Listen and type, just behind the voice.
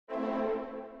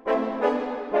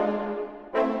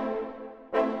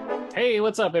Hey,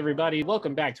 what's up, everybody?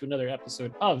 Welcome back to another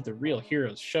episode of The Real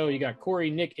Heroes Show. You got Cory,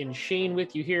 Nick, and Shane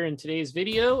with you here in today's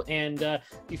video. And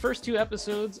the first two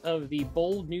episodes of the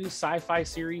bold new sci-fi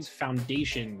series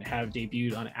Foundation have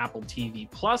debuted on Apple TV+.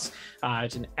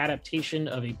 It's an adaptation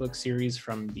of a book series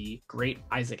from the great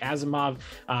Issac Asimov.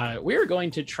 We're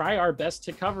going to try our best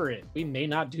to cover it. We may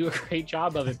not do a great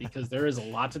job of it because there is a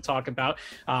lot to talk about.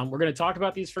 We're going to talk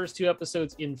about these first two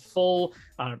episodes in full.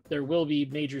 There will be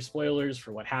major spoilers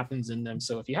for what happens in them.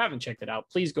 So if you haven't checked it out,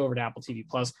 please go over to Apple TV+,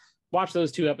 watch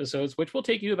those two episodes, which will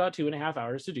take you about 2.5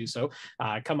 hours to do so.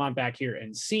 Come on back here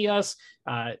and see us.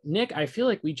 Nick, I feel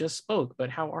like we just spoke,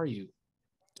 but how are you?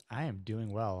 I am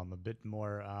doing well. I'm a bit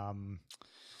more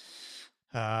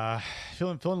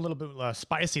feeling a little bit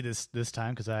spicy this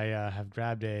time because I have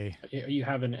grabbed You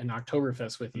have an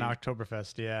Oktoberfest with you. An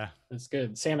Oktoberfest, yeah. That's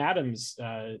good. Sam Adams,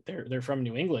 they're from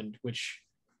New England, which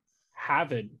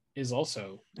Havid is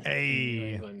also.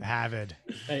 Hey, Havid.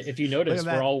 If you notice,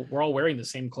 we're all wearing the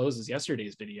same clothes as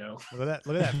yesterday's video. Look at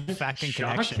that fact and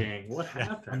connection. What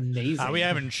happened? Amazing. We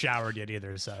haven't showered yet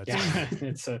either, so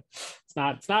it's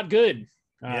not good.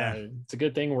 Yeah. It's a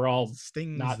good thing we're all not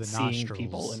seeing nostrils.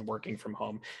 people and working from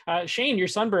home. Shane, your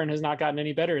sunburn has not gotten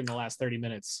any better in the last 30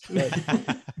 minutes.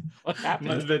 What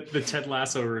happened? The Ted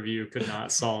Lasso review could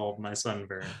not solve my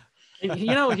sunburn.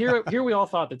 You know, here we all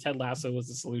thought that Ted Lasso was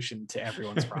the solution to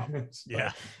everyone's problems.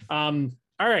 Yeah. All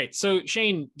right. So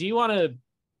Shane, do you want to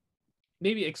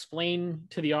maybe explain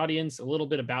to the audience a little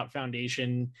bit about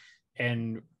Foundation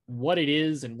and what it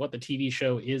is and what the TV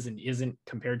show is and isn't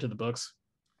compared to the books?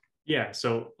 Yeah.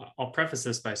 So I'll preface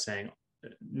this by saying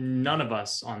none of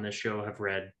us on this show have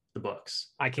read the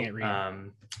books. I can't read.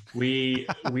 We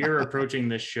are approaching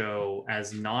this show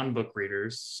as non-book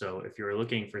readers. So if you're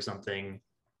looking for something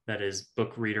that is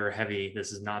book reader heavy,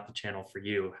 this is not the channel for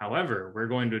you. However, we're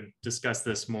going to discuss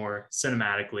this more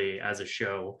cinematically as a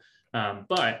show.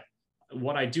 But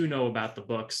what I do know about the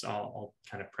books, I'll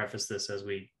kind of preface this as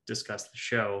we discuss the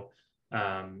show,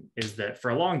 is that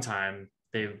for a long time,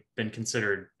 they've been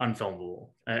considered unfilmable.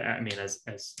 I mean,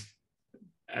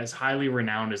 as highly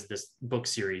renowned as this book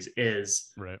series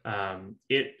is, right.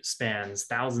 It spans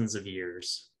thousands of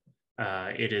years.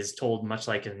 It is told much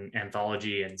like an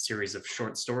anthology and series of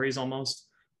short stories almost.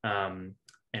 And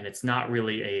it's not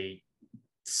really a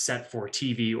set for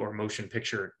TV or motion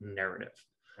picture narrative.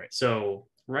 Right. So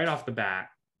right off the bat,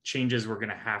 changes were going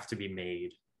to have to be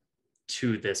made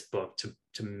to this book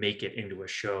to make it into a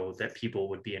show that people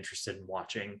would be interested in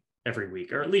watching every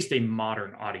week, or at least a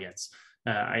modern audience.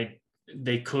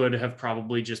 They could have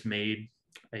probably just made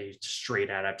a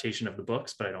straight adaptation of the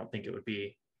books, but I don't think it would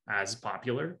be as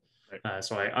popular. Right.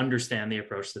 So I understand the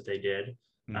approach that they did.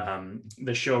 Mm-hmm.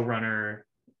 The showrunner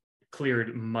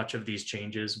cleared much of these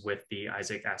changes with the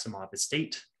Issac Asimov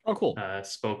estate. Oh, cool.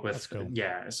 Spoke with, cool.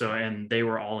 Yeah. So, and they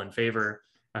were all in favor.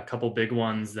 A couple big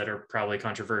ones that are probably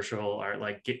controversial are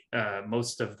like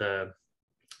most of the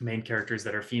main characters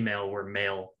that are female were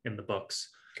male in the books.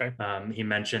 Okay. He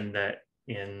mentioned that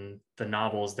in the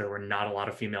novels, there were not a lot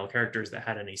of female characters that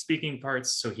had any speaking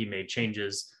parts. So he made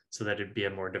changes so that it'd be a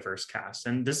more diverse cast.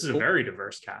 And this is a very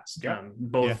diverse cast,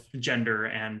 both gender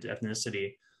and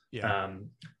ethnicity,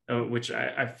 which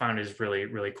I found is really,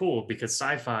 really cool because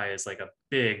sci-fi is like a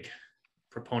big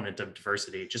proponent of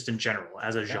diversity just in general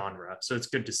as a genre. So it's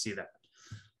good to see that.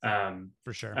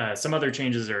 For sure. Some other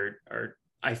changes are,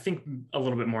 I think, a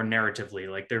little bit more narratively,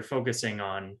 like they're focusing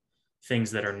on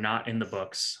things that are not in the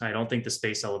books. I don't think the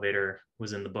space elevator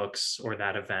was in the books or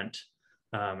that event.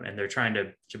 And they're trying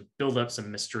to build up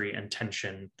some mystery and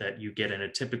tension that you get in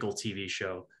a typical TV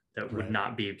show that would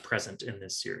not be present in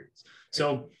this series.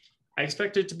 So I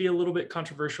expect it to be a little bit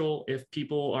controversial if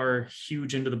people are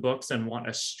huge into the books and want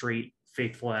a straight,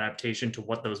 faithful adaptation to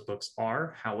what those books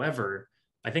are. However,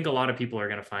 I think a lot of people are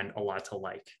going to find a lot to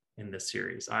like in this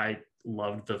series. I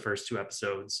loved the first two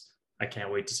episodes. I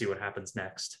can't wait to see what happens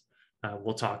next.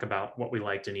 We'll talk about what we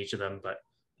liked in each of them, but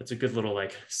it's a good little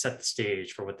set the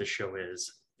stage for what the show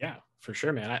is. Yeah, for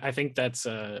sure, man. I think that's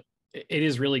it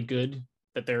is really good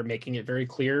that they're making it very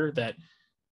clear that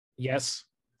yes,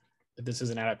 this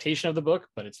is an adaptation of the book,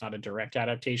 but it's not a direct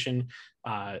adaptation.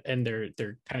 And they're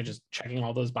kind of just checking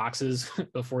all those boxes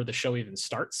before the show even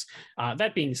starts.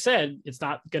 That being said, it's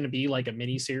not going to be like a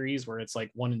mini series where it's like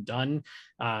one and done.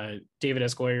 David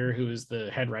S. Goyer, who is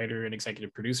the head writer and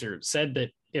executive producer, said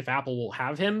that if Apple will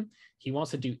have him, he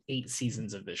wants to do 8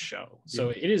 seasons of this show. So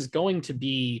it is going to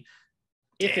be,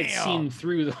 if it's seen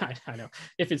through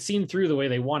if it's seen through the way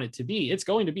they want it to be, it's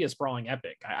going to be a sprawling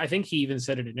epic. I think he even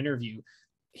said in an interview,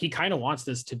 he kind of wants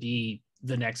this to be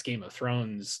the next Game of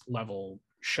Thrones level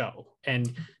show.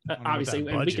 And obviously,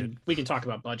 and we can talk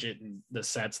about budget and the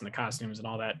sets and the costumes and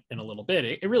all that in a little bit.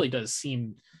 It really does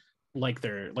seem like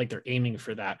they're aiming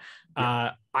for that.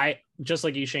 Yeah. I just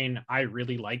like you, Shane, I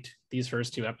really liked these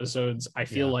first 2 episodes. I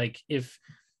feel like if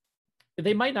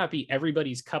they might not be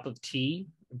everybody's cup of tea,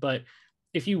 but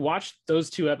if you watched those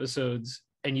 2 episodes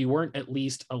and you weren't at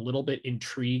least a little bit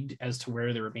intrigued as to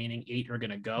where the remaining 8 are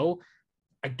going to go,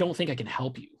 I don't think I can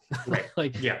help you. Right.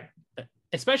 Like,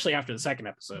 especially after the second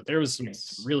episode, there was some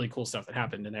really cool stuff that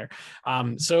happened in there.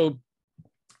 So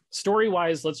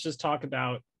story-wise, let's just talk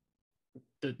about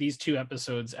these 2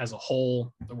 episodes as a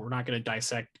whole. We're not going to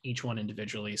dissect each one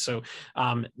individually. So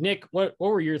Nick, what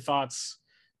were your thoughts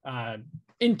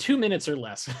in 2 minutes or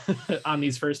less on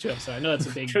these first 2 episodes? I know that's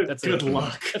a big, that's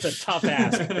a tough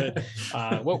ask, but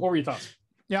what were your thoughts?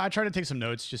 Yeah, I try to take some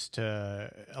notes just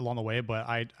along the way, but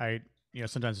I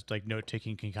sometimes like note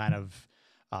taking can kind of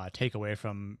take away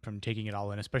from taking it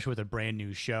all in, especially with a brand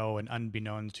new show and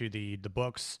unbeknown to the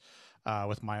books,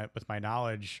 with my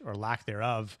knowledge or lack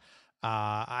thereof.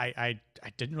 I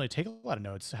didn't really take a lot of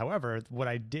notes. However, what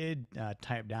I did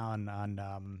type down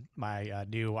on my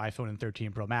new iPhone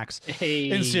 13 Pro Max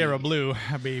in Sierra Blue,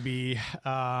 baby.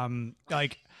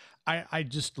 Like I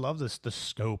just love the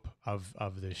scope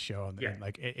of this show, and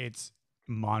like it's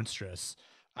monstrous.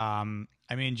 I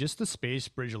mean, just the space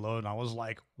bridge alone, I was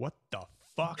like, what the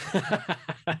fuck?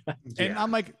 And I'm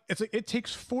like, it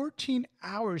takes 14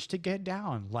 hours to get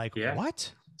down. Like,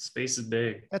 what? Space is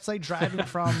big. That's like driving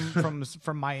from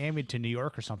Miami to New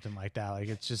York or something like that. Like,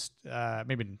 it's just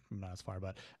maybe not as far,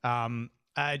 but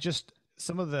just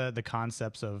some of the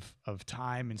concepts of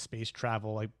time and space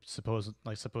travel, like supposed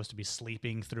to be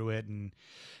sleeping through it, and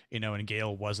and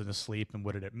Gale wasn't asleep, and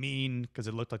what did it mean? Because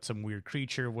it looked like some weird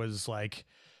creature was like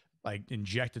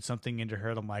injected something into her.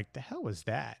 And I'm like, the hell was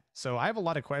that? So I have a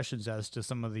lot of questions as to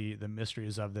some of the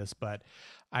mysteries of this, but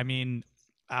I mean,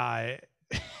 I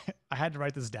had to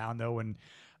write this down though, when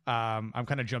I'm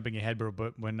kind of jumping ahead,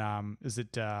 but when is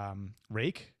it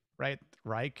Rake, right?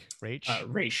 Raish,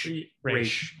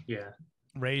 yeah,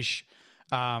 Raish.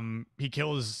 He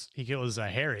kills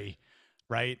Harry,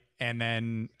 right? And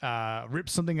then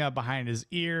rips something up behind his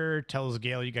ear, tells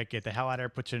Gale, you got to get the hell out of here,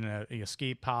 puts her in an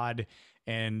escape pod,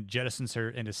 and jettisons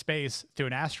her into space through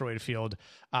an asteroid field.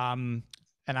 And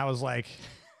I was like,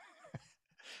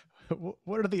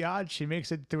 what are the odds she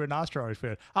makes it through an asteroid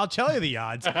field? I'll tell you the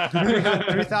odds.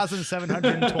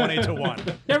 3,720 to 1.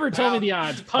 Never tell me the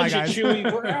odds. Punch it,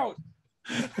 Chewie. We're out.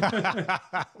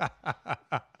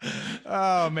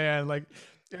 Oh man, like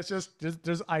it's just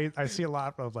there's I see a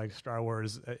lot of like Star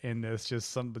Wars in this,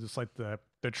 just like the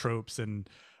tropes and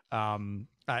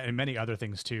many other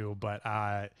things too, but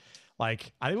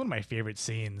like I think one of my favorite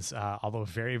scenes, although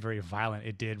very, very violent,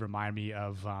 it did remind me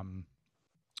of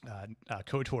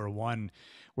KOTOR 1,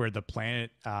 where the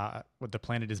planet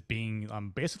is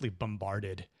being basically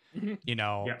bombarded.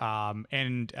 Mm-hmm.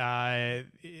 And at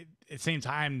the same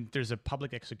time, there's a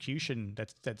public execution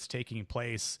that's taking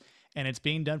place, and it's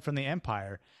being done from the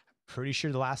Empire. Pretty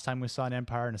sure the last time we saw an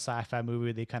Empire in a sci-fi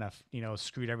movie, they kind of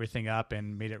screwed everything up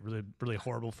and made it really, really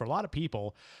horrible for a lot of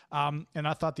people. And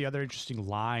I thought the other interesting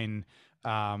line,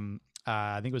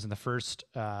 I think it was in the first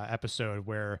episode,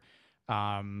 where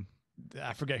I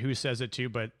forget who says it too,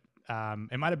 but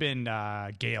it might have been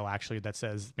Gale actually, that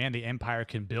says, man, the Empire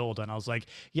can build. And I was like,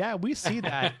 yeah, we see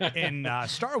that in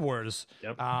Star Wars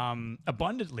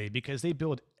abundantly, because they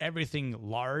build everything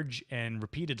large and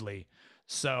repeatedly.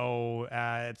 So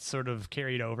it's sort of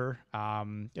carried over.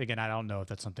 Again, I don't know if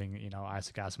that's something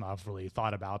Issac Asimov really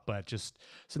thought about, but just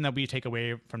something that we take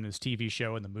away from this TV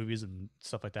show and the movies and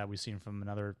stuff like that we've seen from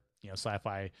another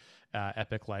sci-fi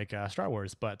epic like Star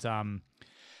Wars. But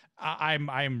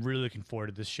I'm really looking forward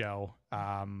to this show.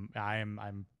 I'm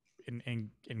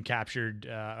captured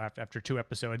after 2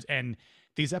 episodes, and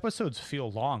these episodes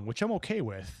feel long, which I'm okay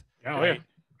with. Oh, right? Yeah.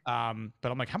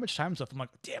 But I'm like, how much time is left? I'm like,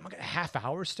 damn, I got a half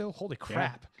hour still. Holy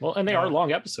crap! Yeah. Well, and they are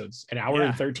long episodes, an hour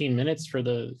and 13 minutes for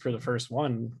the first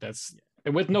one. That's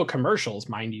with no commercials,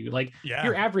 mind you. Like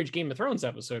your average Game of Thrones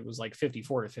episode was like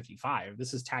 54 to 55.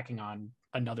 This is tacking on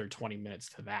another 20 minutes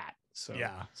to that. So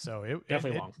yeah, so it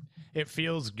definitely long. It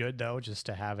feels good though, just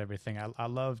to have everything. I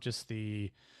love just the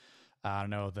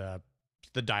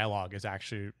dialogue is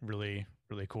actually really,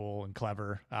 really cool and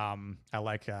clever. I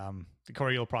like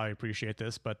Cory, you'll probably appreciate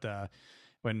this, but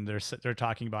when they're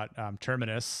talking about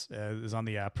Terminus is on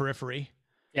the periphery.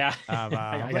 Yeah, I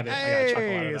gotta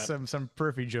chuckle out of that. Some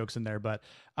periphery jokes in there, but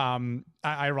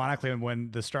ironically,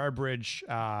 when the Star Bridge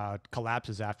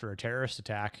collapses after a terrorist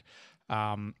attack,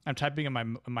 I'm typing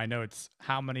in my notes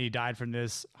how many died from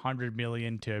this, 100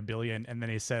 million to a billion, and then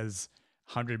he says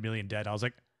 100 million dead. I was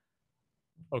like,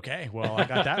 okay, well, I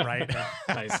got that right.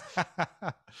 Nice.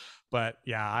 But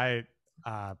yeah,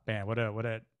 man, what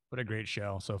a great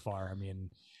show so far. I mean,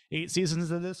 8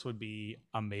 seasons of this would be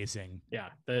amazing. Yeah,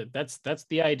 that's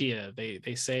the idea.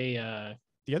 They say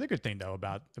the other good thing though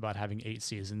about having 8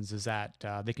 seasons is that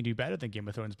they can do better than Game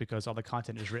of Thrones because all the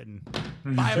content is written.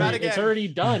 It's already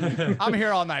done. I'm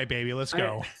here all night, baby. Let's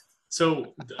go.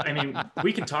 So, I mean,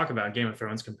 we can talk about Game of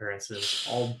Thrones comparisons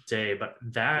all day, but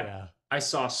I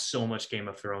saw so much Game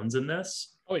of Thrones in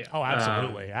this. Oh yeah. Oh,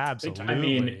 absolutely. Absolutely. I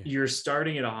mean, you're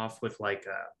starting it off with like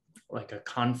a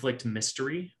conflict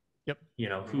mystery. Yep. You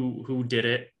know, who did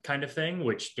it kind of thing,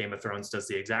 which Game of Thrones does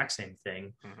the exact same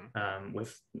thing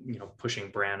with, you know,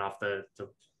 pushing Bran off the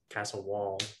castle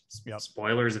wall. Yep.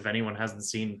 Spoilers if anyone hasn't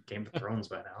seen Game of Thrones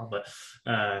by now, but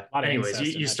anyways,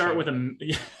 you start with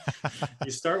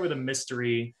a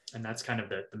mystery, and that's kind of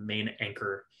the main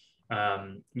anchor.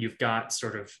 You've got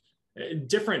sort of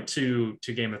different to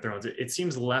Game of Thrones. It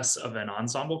seems less of an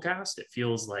ensemble cast. It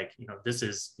feels like, you know, this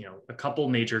is, you know, a couple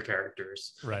major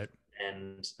characters, right?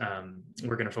 And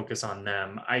we're going to focus on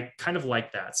them. I kind of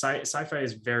like that. Sci-Fi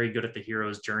is very good at the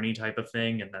hero's journey type of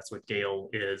thing, and that's what Gale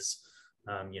is.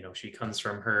 You know, she comes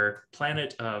from her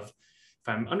planet of, if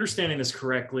I'm understanding this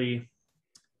correctly,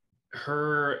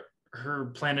 her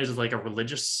planet is like a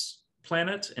religious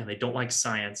planet, and they don't like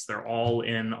science. They're all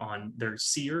in on, they're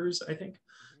seers, I think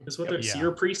is what they're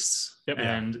seer priests.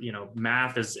 And you know,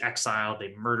 math is exiled.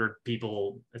 They murdered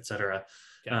people, etc.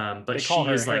 But she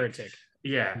is like heretic.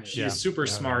 She's super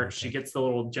smart. She gets the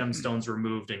little gemstones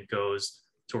removed and goes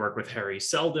to work with Harry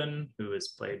Seldon, who is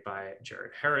played by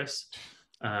Jared Harris.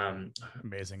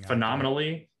 Amazing,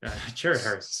 phenomenally. Jared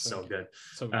Harris is so good.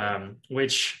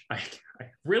 Which I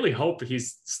really hope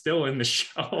he's still in the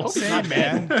show. Same,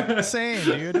 man. Same,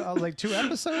 dude. Like 2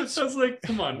 episodes. I was like,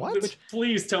 come on, what?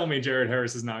 Please tell me Jared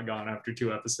Harris is not gone after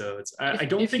 2 episodes. I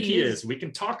don't think he is. We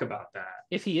can talk about that.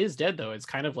 If he is dead, though, it's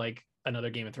kind of like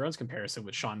another Game of Thrones comparison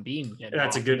with Sean Bean.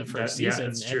 That's a good the first season,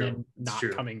 and then not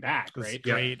coming back, right?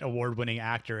 Great award-winning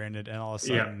actor in it, and all of a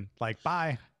sudden, like,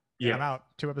 bye. I'm out.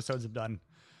 2 episodes have done.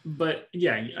 But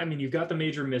yeah, I mean, you've got the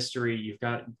major mystery. You've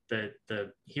got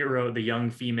the hero, the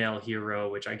young female hero,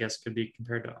 which I guess could be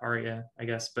compared to Arya, I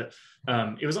guess. But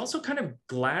it was also kind of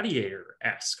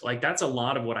Gladiator-esque. Like, that's a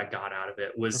lot of what I got out of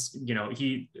it was, you know,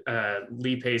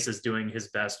 Lee Pace is doing his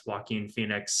best Joaquin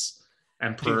Phoenix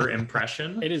Emperor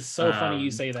impression. It is so funny you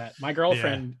say that. My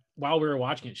girlfriend, while we were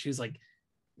watching it, she was like,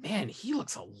 man, he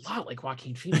looks a lot like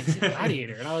Joaquin Phoenix in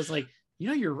Gladiator. And I was like, you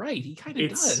know, you're right. He kind of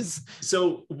does.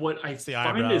 So what I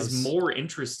find is more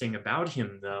interesting about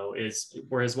him, though, is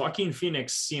whereas Joaquin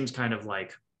Phoenix seems kind of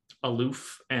like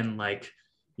aloof and like,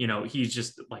 you know, he's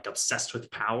just like obsessed with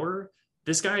power.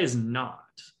 This guy is not.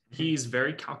 He's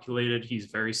very calculated. He's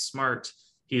very smart.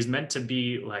 He's meant to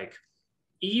be like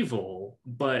evil,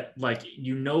 but like,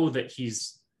 you know, that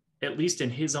he's at least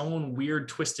in his own weird,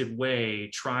 twisted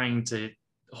way trying to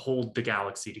hold the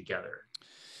galaxy together.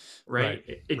 Right.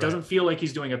 It doesn't feel like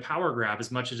he's doing a power grab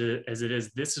as much as it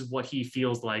is. This is what he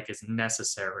feels like is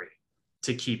necessary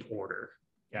to keep order.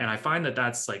 And I find that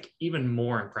that's like even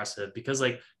more impressive because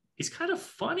like, he's kind of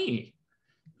funny.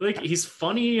 Like, he's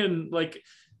funny, and like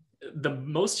the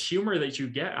most humor that you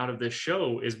get out of this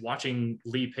show is watching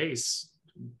Lee Pace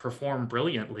perform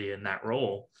brilliantly in that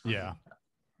role. Yeah.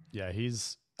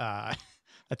 He's I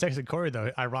texted Cory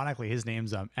though. Ironically, his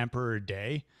name's Emperor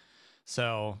Day.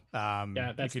 So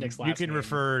that's Nick's last you can name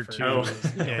refer to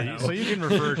so you can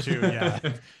refer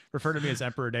to me as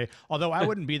Emperor Day. Although I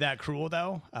wouldn't be that cruel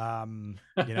though,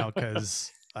 you know,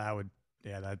 because I would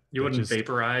you wouldn't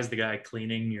vaporize the guy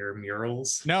cleaning your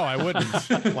murals. No, I wouldn't.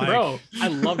 Like, bro, I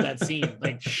love that scene.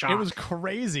 Like, shocked. It was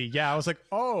crazy. Yeah, I was like,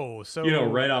 oh, so you know,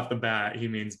 right off the bat, he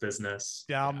means business.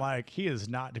 Yeah, I'm like, he is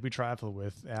not to be trifled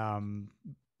with.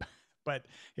 But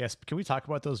yes, can we talk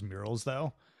about those murals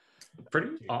though? Pretty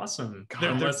awesome.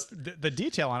 The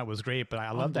detail on it was great, but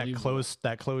I love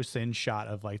that close in shot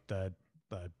of like the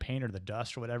paint or the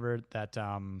dust or whatever that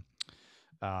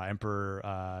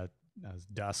Emperor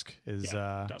Dusk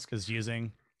is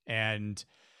using. And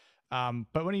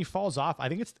but when he falls off, I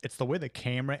think it's the way the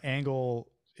camera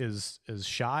angle is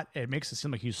shot. It makes it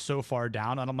seem like he's so far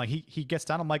down, and I'm like, he gets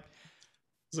down. I'm like,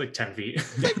 it's like 10 feet.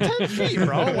 Like 10 feet,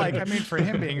 bro. Like, I mean, for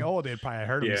him being old, he'd probably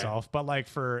hurt himself. But like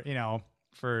for, you know,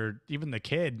 for even the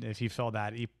kid, if he fell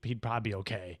that, he'd probably be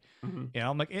okay. You know,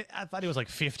 I'm like, I thought he was like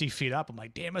 50 feet up. I'm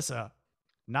like, damn, it's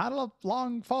not a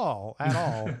long fall at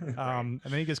all. And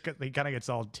then he kind of gets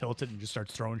all tilted and just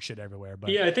starts throwing shit everywhere. But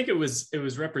yeah, I think it was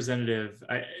representative.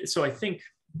 So I think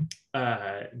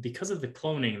because of the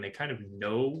cloning, they kind of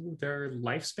know their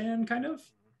lifespan, kind of.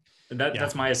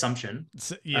 That's my assumption.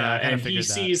 Yeah, and he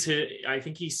sees I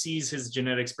think he sees his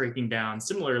genetics breaking down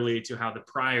similarly to how the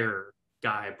prior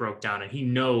guy broke down, and he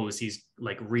knows he's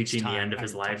like reaching the end of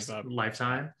his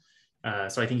lifetime.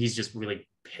 So I think he's just really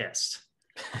pissed.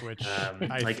 Which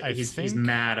he's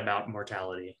mad about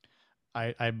mortality.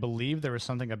 I believe there was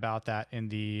something about that in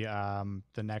the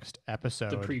next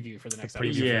episode. The preview for the next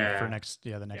episode. Yeah.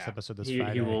 The next episode this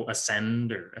Friday. He will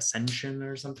ascend or ascension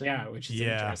or something. Yeah, which is an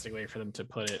interesting way for them to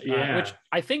put it. Yeah. Which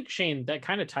I think, Shane, that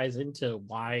kind of ties into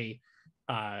why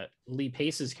Lee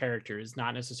Pace's character is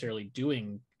not necessarily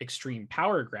doing extreme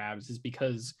power grabs, is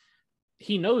because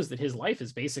he knows that his life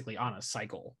is basically on a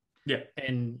cycle. Yeah.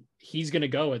 And he's going to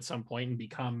go at some point and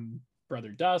become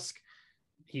Brother Dusk.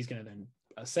 He's going to then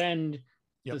ascend.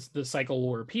 The cycle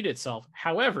will repeat itself.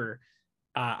 However,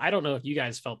 I don't know if you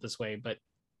guys felt this way, but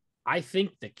I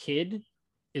think the kid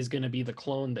is going to be the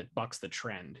clone that bucks the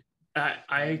trend.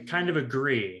 I kind of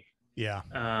agree. Yeah.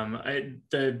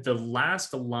 The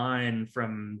last line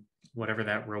from whatever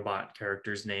that robot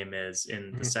character's name is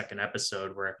in the second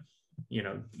episode, where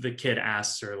the kid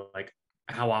asks her, like,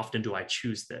 how often do I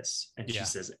choose this? And she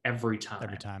says, every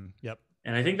time. Yep.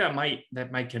 And I think that might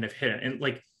kind of hit it. And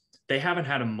like, they haven't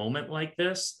had a moment like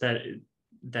this that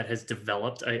has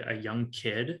developed a young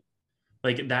kid,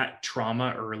 like that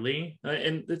trauma early.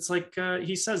 And it's like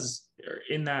he says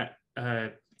in that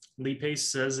Lee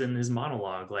Pace says in his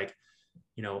monologue, like,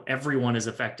 everyone is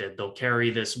affected. They'll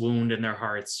carry this wound in their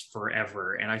hearts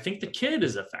forever. And I think the kid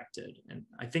is affected. And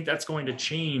I think that's going to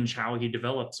change how he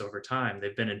develops over time.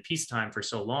 They've been in peacetime for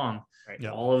so long. Right?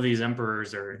 Yep. All of these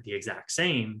emperors are the exact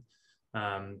same.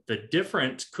 The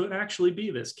different could actually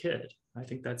be this kid. I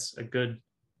think that's a good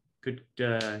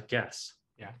guess.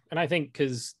 Yeah. And I think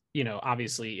because,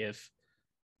 obviously if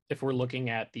we're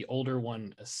looking at the older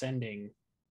one ascending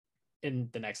in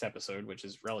the next episode, which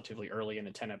is relatively early in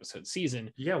a 10-episode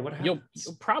season, what happens?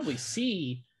 You'll probably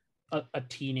see a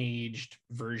teenaged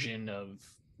version of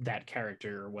that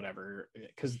character or whatever,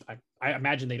 because I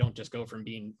imagine they don't just go from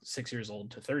being 6 years old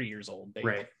to 30 years old.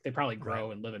 They probably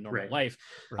grow and live a normal life.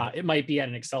 It might be at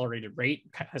an accelerated rate,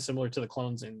 kind of similar to the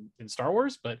clones in Star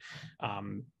Wars, but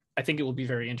I think it will be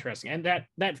very interesting. And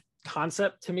that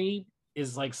concept to me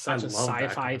is like such a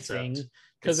sci-fi thing,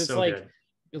 because it's so like good.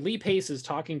 Lee Pace is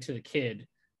talking to the kid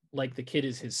like the kid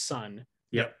is his son.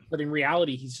 Yep. But in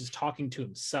reality, he's just talking to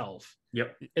himself.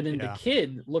 Yep. And then the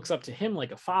kid looks up to him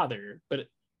like a father,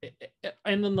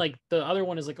 and then like the other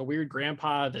one is like a weird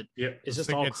grandpa that is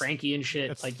just all cranky and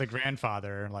shit. It's like the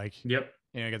grandfather, like you get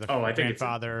the I think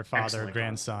grandfather, father,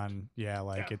 grandson.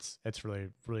 It's really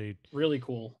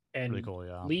cool. And really cool.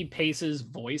 Yeah. Lee Pace's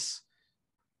voice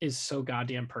is so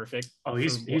goddamn perfect. Oh,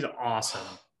 he's awesome.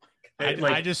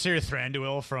 I just hear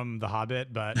Thranduil from The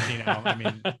Hobbit, but I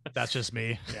mean, that's just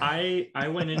me. Yeah. I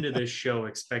went into this show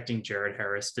expecting Jared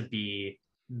Harris to be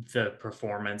the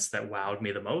performance that wowed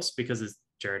me the most, because it's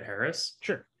Jared Harris.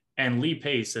 Sure. And Lee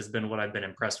Pace has been what I've been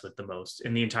impressed with the most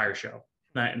in the entire show.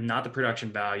 Not the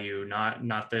production value,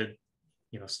 not the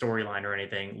storyline or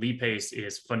anything. Lee Pace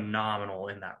is phenomenal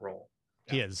in that role.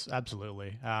 He is,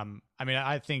 absolutely. I mean,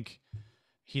 I think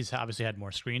he's obviously had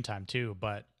more screen time too,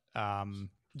 but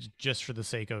just for the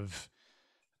sake of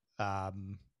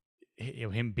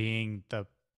him being the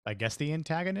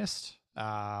antagonist.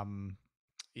 I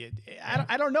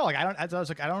don't know. Like I was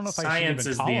like, I don't know if science I should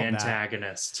even is call the him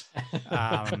antagonist.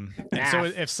 So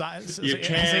if science, you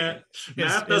can't,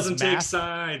 math doesn't take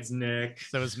sides, Nick.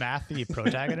 So is math the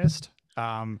protagonist?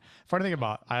 Funny thing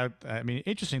about I mean,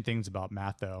 interesting things about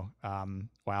math though.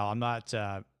 While I'm not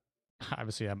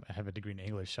obviously I have a degree in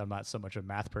English, so I'm not so much a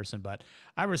math person, but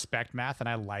I respect math and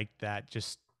I like that,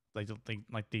 just like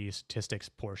the statistics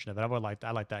portion of it.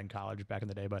 I like that in college back in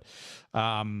the day, but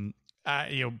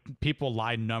people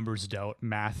lie, numbers don't.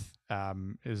 Math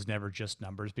is never just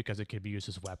numbers, because it could be used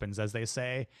as weapons, as they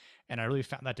say. And I really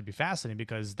found that to be fascinating,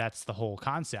 because that's the whole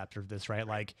concept of this, right?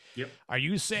 Like, Are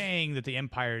you saying that the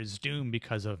Empire is doomed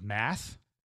because of math?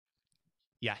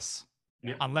 Yes.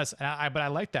 Yep. Unless, but I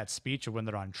like that speech of when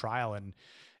they're on trial, and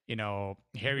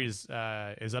Harry's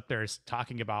is up there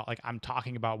talking about, like, I'm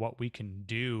talking about what we can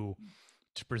do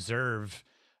to preserve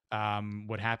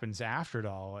what happens after it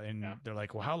all. And they're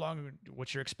like, well, how long,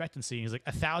 what's your expectancy? And he's like,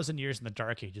 1,000 years in the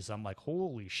Dark Ages. I'm like,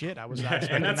 holy shit, I was not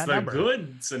expecting and that's that the number.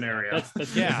 good scenario.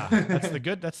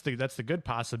 That's the good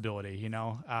possibility,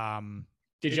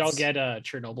 Did y'all get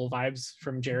Chernobyl vibes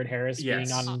from Jared Harris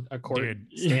being on a court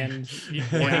stand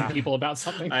warning people about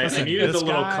something? I needed the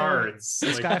little cards.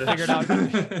 This guy figured out.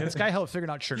 This guy helped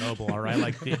figure out Chernobyl. All right,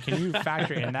 like, can you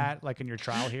factor in that, like, in your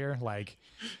trial here? Like,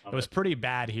 it was pretty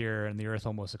bad here, and the Earth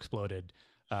almost exploded.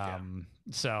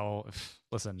 So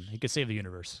listen, he could save the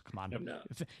universe. Come on. No.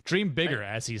 Dream bigger,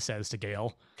 as he says to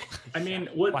Gale. I mean,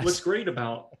 what's great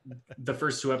about the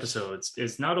first 2 episodes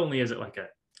is not only is it like a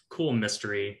cool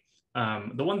mystery.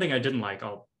 The one thing I didn't like,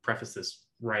 I'll preface this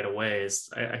right away, is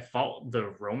I felt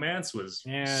the romance was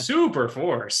super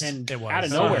forced, and it was out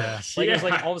of nowhere. Like Yeah. it's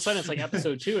like all of a sudden it's like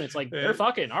episode 2, and it's like they're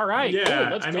fucking all right. Yeah,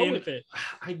 cool, let's I go mean, with it.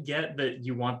 I get that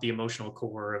you want the emotional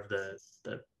core of the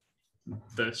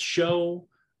show,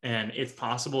 and it's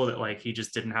possible that like he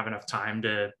just didn't have enough time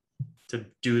to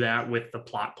do that with the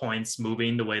plot points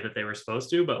moving the way that they were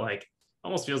supposed to, but like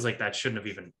almost feels like that shouldn't have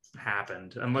even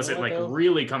happened unless You know it what, like though?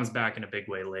 really comes back in a big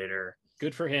way later.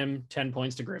 Good for him. 10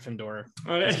 points to Gryffindor.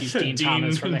 He's Dean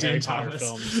Thomas from the Harry Potter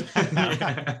Thomas. films.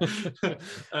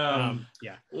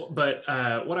 Yeah. But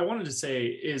what I wanted to say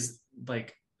is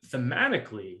like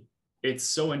thematically, it's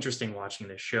so interesting watching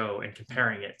this show and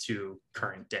comparing it to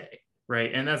current day,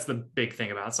 right? And that's the big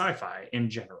thing about sci-fi in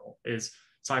general, is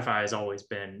sci-fi has always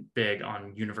been big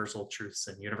on universal truths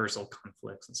and universal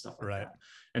conflicts and stuff like that.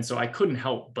 And so I couldn't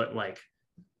help but like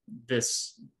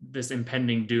this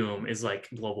impending doom is like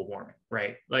global warming,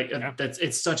 right? Like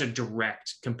it's such a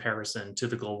direct comparison to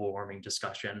the global warming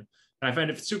discussion. And I find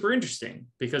it super interesting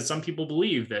because some people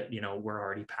believe that, you know, we're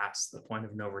already past the point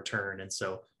of no return. And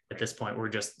so at this point, we're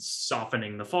just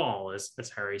softening the fall, as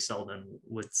Harry Seldon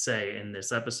would say in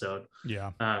this episode.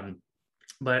 Yeah.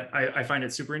 But I find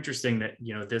it super interesting that,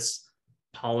 you know, this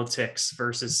politics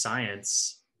versus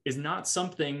science is not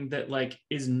something that like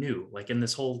is new, like in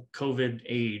this whole COVID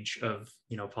age of,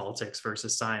 you know, politics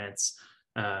versus science,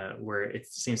 where it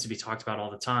seems to be talked about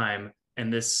all the time.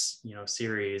 And this, you know,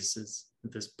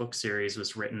 this book series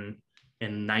was written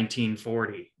in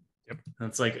 1940. Yep. And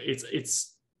it's like,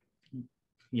 it's,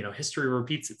 you know, history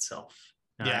repeats itself.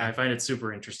 Yeah. I find it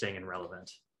super interesting and relevant.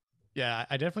 Yeah,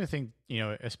 I definitely think, you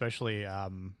know, especially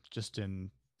just in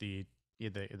the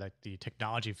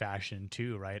technology fashion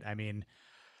too, right? I mean,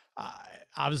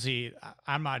 obviously,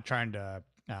 I'm not trying to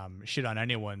shit on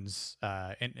anyone's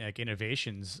like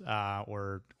innovations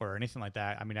or anything like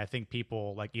that. I mean, I think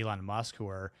people like Elon Musk who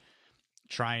are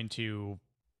trying to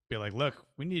be like, look,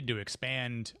 we need to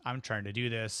expand. I'm trying to do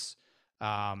this.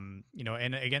 You know,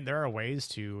 and again, there are ways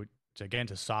to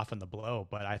soften the blow,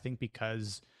 but I think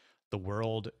because the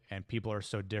world and people are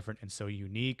so different and so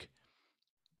unique,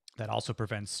 that also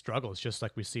prevents struggles, just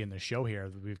like we see in the show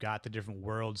here. We've got the different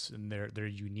worlds and their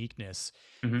uniqueness.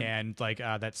 Mm-hmm. And like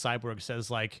that cyborg says,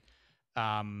 like, you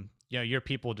know, your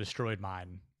people destroyed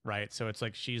mine, right? So it's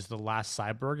like she's the last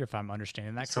cyborg, if I'm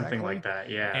understanding that correctly. Something like that,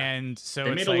 yeah. And so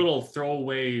they it's made like a little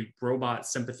throwaway robot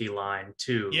sympathy line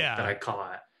too, Yeah. that I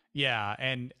caught. Yeah,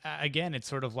 and again, it's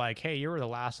sort of like, hey, you were the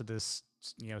last of this,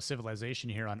 you know, civilization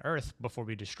here on Earth before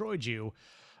we destroyed you,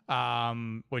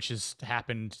 which has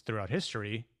happened throughout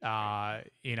history. You know,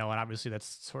 and obviously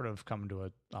that's sort of come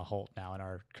to a halt now in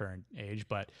our current age.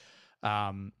 But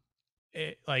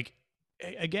it, like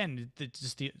again,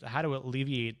 how to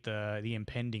alleviate the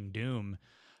impending doom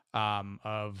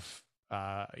of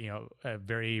you know, a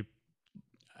very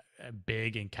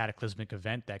big and cataclysmic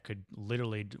event that could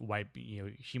literally wipe, you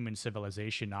know, human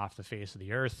civilization off the face of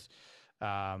the earth, you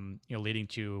know, leading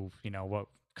to, you know, what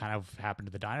kind of happened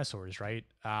to the dinosaurs, right?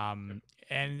 And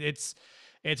it's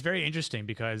very interesting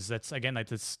because that's, again, like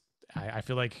this, I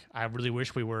feel like I really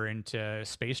wish we were into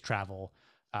space travel,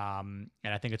 and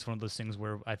I think it's one of those things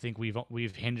where I think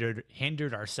we've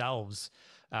hindered ourselves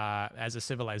as a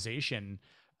civilization,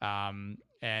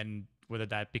 and whether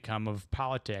that become of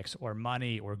politics or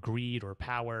money or greed or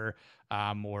power,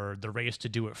 or the race to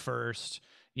do it first,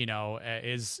 you know,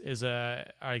 is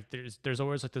like there's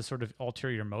always like this sort of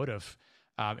ulterior motive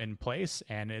in place.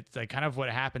 And it's like kind of what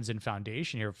happens in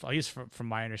Foundation here, at least from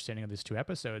my understanding of these 2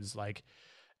 episodes, like,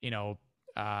 you know,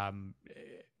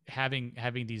 having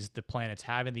the planets,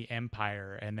 having the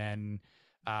empire, and then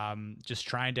just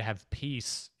trying to have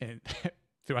peace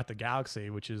throughout the galaxy,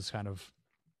 which is kind of,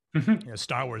 you know,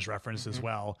 Star Wars reference as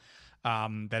well,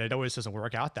 that it always doesn't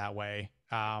work out that way,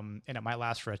 and it might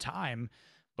last for a time,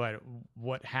 but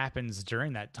what happens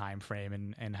during that time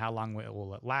frame and how long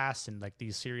will it last, and like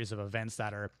these series of events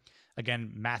that are,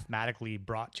 again, mathematically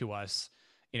brought to us.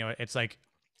 You know, it's like,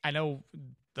 I know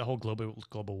the whole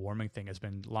global warming thing has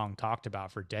been long talked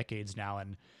about for decades now,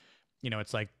 and you know,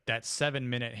 it's like that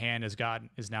 7-minute hand is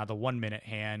now the 1-minute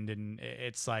hand, and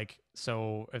it's like,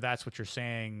 so if that's what you're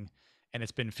saying, and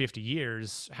it's been 50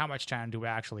 years, how much time do we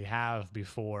actually have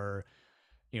before,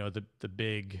 you know, the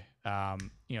big,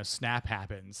 you know, snap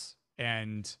happens?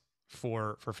 And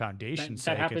for Foundation's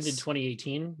sake, that happened in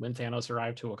 2018 when Thanos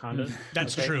arrived to Wakanda.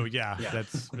 That's true. Yeah,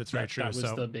 that's very true. That was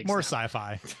so the big more snap.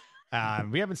 sci-fi.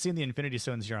 We haven't seen the Infinity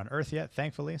Stones here on Earth yet,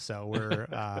 thankfully. So we're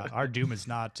our doom is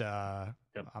not on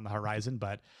the horizon.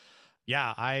 But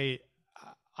yeah, I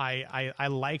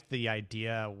liked the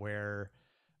idea where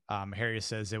Harry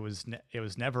says it was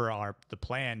never the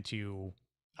plan to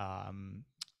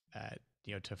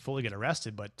to fully get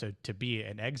arrested, but to be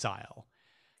in exile,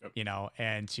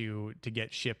 and to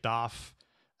get shipped off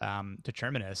to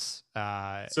Terminus.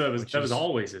 So that was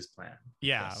always his plan.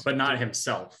 Yeah, but not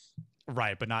himself.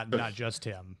 Right, but not just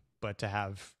him, but to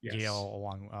have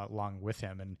Gale along with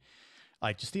him, and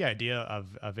like just the idea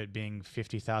of it being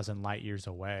 50,000 light years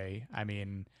away. I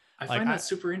mean, I find that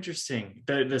super interesting.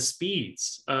 The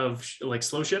speeds of like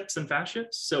slow ships and fast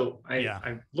ships. So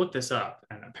I looked this up,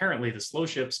 and apparently the slow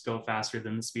ships go faster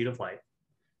than the speed of light.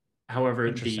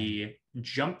 However, the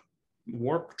jump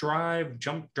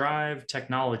drive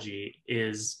technology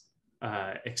is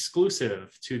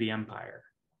exclusive to the Empire.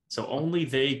 So only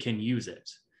they can use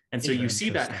it. And so you see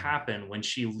that happen when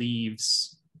she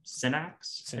leaves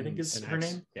Synax, I think is her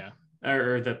name. Yeah.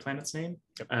 Or the planet's name.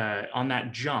 Yep. On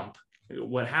that jump,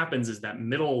 what happens is that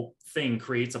middle thing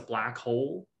creates a black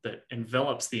hole that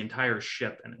envelops the entire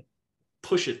ship and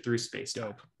push it through space.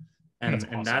 Dope. And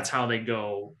that's how they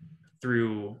go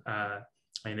through.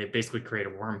 They basically create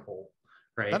a wormhole.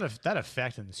 Right. That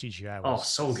effect in the CGI was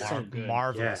so good.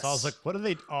 Marvelous. Yes. I was like, what are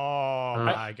they? Oh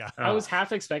my God. I was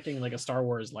half expecting like a Star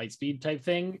Wars Lightspeed type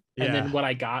thing. And then what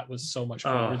I got was so much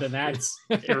cooler than that.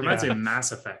 It reminds me of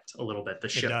Mass Effect a little bit. The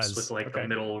ships with like the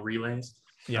middle relays.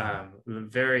 Yeah.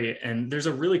 And there's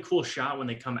a really cool shot when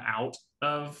they come out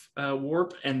of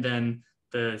warp, and then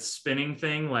the spinning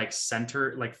thing like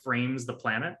frames the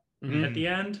planet at the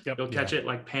end. Yep. You'll catch it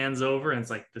like pans over, and it's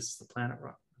like, this is the planet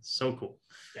rock. It's so cool.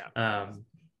 Yeah.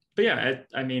 But yeah,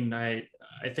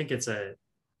 I think it's a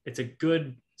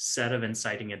good set of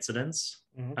inciting incidents.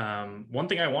 One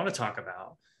thing I want to talk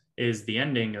about is the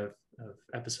ending of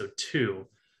episode 2,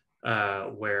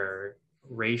 where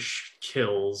Raish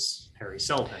kills Harry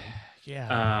Seldon.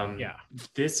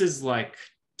 This is like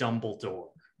Dumbledore,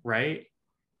 right?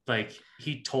 Like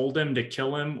he told him to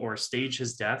kill him or stage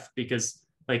his death, because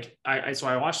like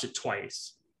I watched it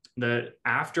twice.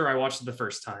 After I watched it the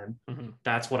first time,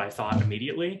 that's what I thought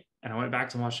immediately, and I went back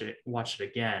to watch it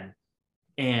again,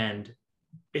 and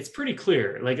it's pretty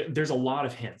clear. Like there's a lot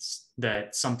of hints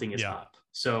that something is up.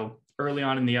 So early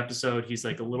on in the episode, he's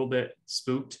like a little bit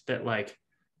spooked that like,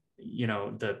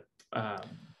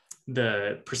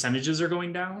 the percentages are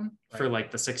going down for like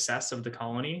the success of the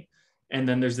colony. And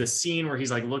then there's this scene where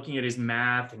he's like looking at his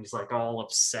math and he's like all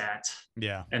upset.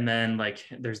 Yeah. And then like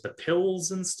there's the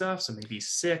pills and stuff. So maybe he's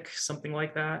sick, something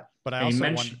like that. But I also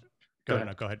mentioned, go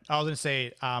ahead. I was going to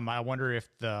say, I wonder if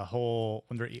the whole,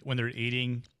 when they're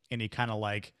eating and he kind of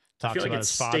like talks about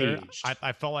his father,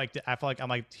 I felt like I'm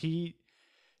like,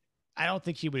 I don't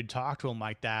think he would talk to him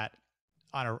like that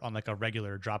on like a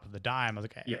regular drop of the dime. I was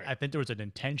like, I think there was an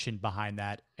intention behind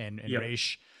that. And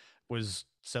Raish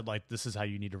said like, this is how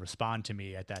you need to respond to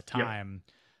me at that time.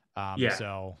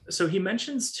 So he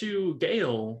mentions to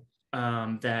Gale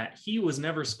that he was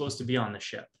never supposed to be on the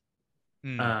ship.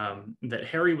 That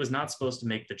Harry was not supposed to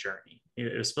make the journey.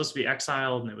 It was supposed to be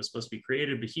exiled and it was supposed to be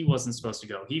created, but he wasn't supposed to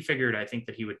go. He figured, I think,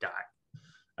 that he would die.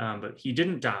 But he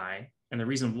didn't die. And the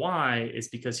reason why is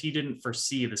because he didn't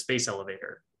foresee the space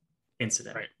elevator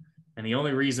incident. Right. And the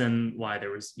only reason why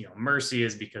there was, mercy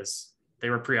is because they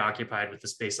were preoccupied with the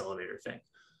space elevator thing.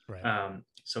 Right.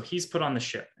 So he's put on the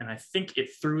ship, and I think it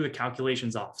threw the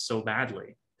calculations off so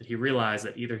badly that he realized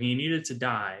that either he needed to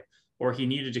die or he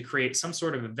needed to create some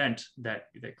sort of event that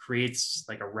creates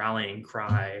like a rallying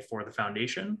cry for the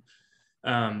Foundation.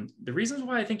 The reasons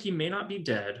why I think he may not be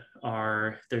dead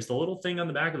are there's the little thing on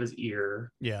the back of his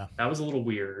ear. Yeah. That was a little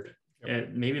weird.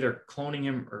 Maybe they're cloning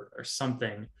him or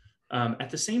something. At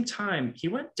the same time, he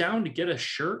went down to get a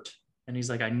shirt and he's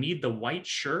like, I need the white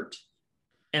shirt.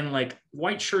 And like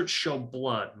white shirts show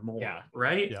blood more,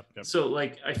 right? Yep. So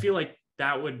like, I feel like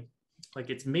that would, like,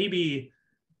 it's maybe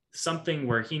something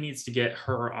where he needs to get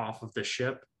her off of the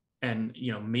ship. And,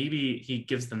 maybe he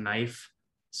gives the knife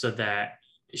so that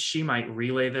she might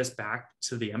relay this back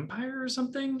to the Empire or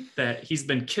something, that he's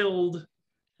been killed.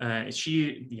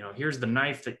 Here's the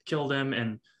knife that killed him.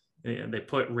 And they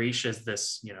put Raish as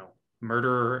this,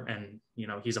 murderer, and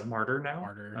he's a martyr now.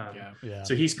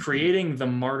 So he's creating the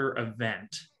martyr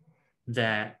event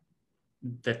that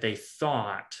they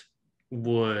thought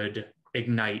would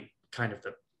ignite kind of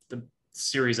the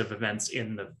series of events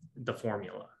in the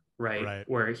formula, right?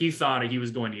 Where he thought he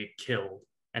was going to get killed,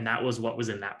 and that was what was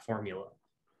in that formula.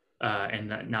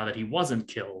 And now that he wasn't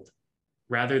killed,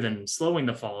 rather than slowing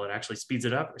the fall, it actually speeds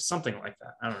it up or something like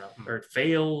that. I don't know, or it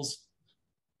fails.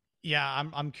 Yeah,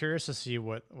 I'm curious to see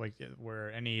what like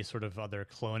where any sort of other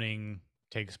cloning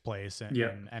takes place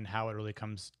and how it really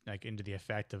comes like into the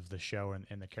effect of the show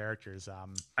and the characters.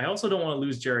 I also don't want to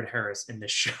lose Jared Harris in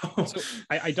this show. So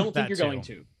I don't think That you're too. going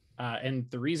to. And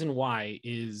the reason why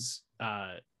is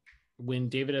when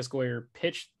David S. Goyer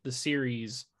pitched the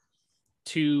series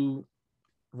to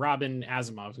Robin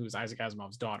Asimov, who's Isaac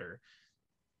Asimov's daughter,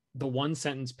 the one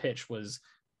sentence pitch was,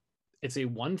 it's a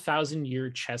 1,000-year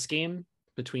chess game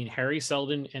between Harry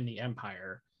Seldon and the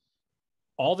Empire.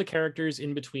 All the characters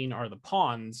in between are the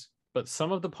pawns, but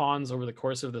some of the pawns over the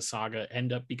course of the saga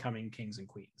end up becoming kings and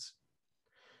queens.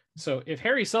 So if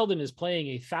Harry Seldon is playing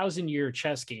a 1,000-year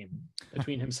chess game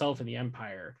between himself and the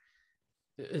Empire,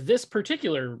 this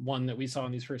particular one that we saw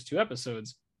in these first 2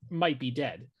 episodes might be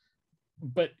dead,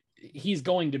 but he's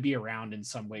going to be around in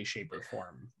some way, shape, or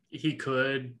form. He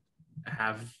could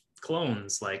have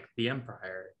clones like the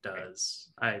Empire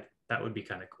does. That would be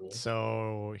kind of cool.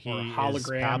 So he or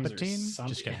holograms is Palpatine? or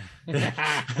something. Just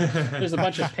kidding. There's a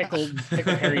bunch of pickled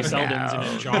Harry Seldons in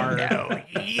a jar. No,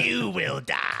 you will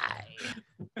die.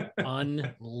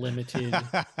 Unlimited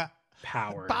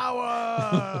power.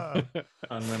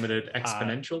 Unlimited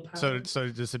exponential power. So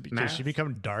does she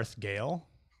become Darth Gale?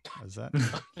 Is that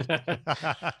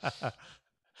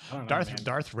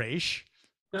Darth Raish?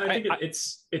 No, I think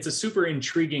it's a super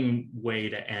intriguing way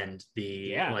to end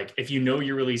the like if you know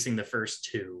you're releasing the first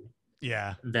 2,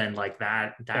 then like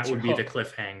that would be the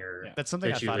cliffhanger. Yeah. That's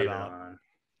something I thought about. On.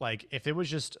 Like if it was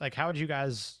just like, how would you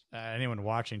guys, anyone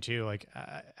watching too, like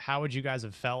how would you guys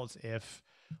have felt if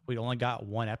we only got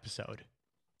 1 episode?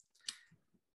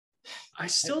 I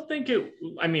still think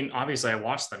I mean, obviously I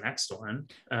watched the next one.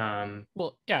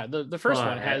 Well, yeah, the first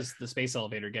one has the space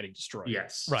elevator getting destroyed.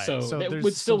 Yes. Right. So it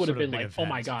would have been like, oh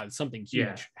my God, something huge.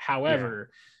 Yeah.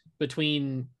 However,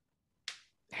 between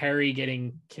Harry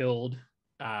getting killed,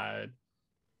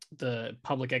 the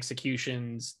public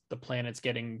executions, the planets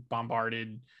getting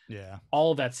bombarded,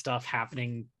 all of that stuff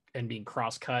happening and being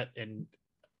cross-cut and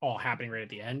all happening right at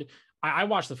the end. I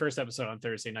watched the first episode on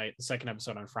Thursday night, the second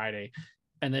episode on Friday.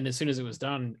 And then as soon as it was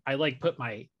done, I like put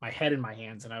my head in my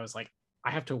hands and I was like,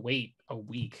 I have to wait a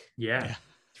week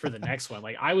for the next one.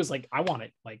 Like I was like, I want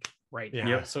it like right now.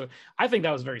 Yeah. So I think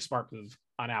that was a very smart move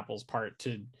on Apple's part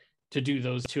to do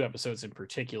those 2 episodes in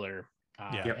particular,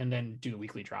 and then do the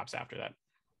weekly drops after that.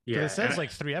 Yeah, it says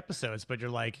like 3 episodes, but you're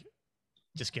like,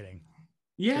 just kidding.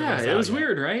 Yeah, it was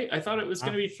weird, right? I thought it was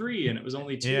going to be 3 and it was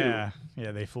only 2. Yeah,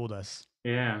 they fooled us.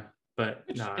 Yeah. But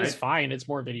no, it's fine. It's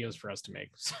more videos for us to make.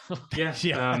 So.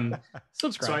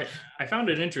 Subscribe. So I found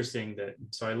it interesting that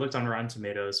I looked on Rotten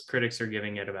Tomatoes. Critics are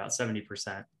giving it about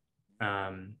 70%,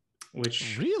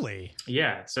 which really,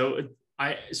 So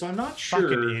I'm not sure.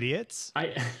 Fucking idiots.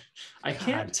 I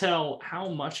can't tell how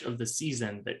much of the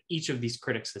season that each of these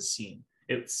critics has seen.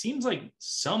 It seems like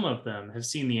some of them have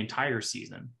seen the entire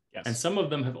season, and some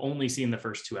of them have only seen the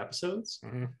first 2 episodes.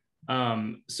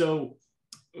 Mm-hmm. So.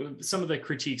 Some of the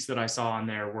critiques that I saw on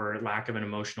there were lack of an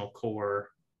emotional core.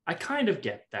 I kind of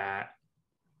get that.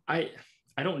 I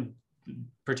don't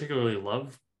particularly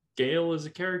love Gale as a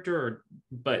character,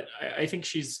 but I think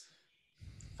she's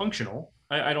functional.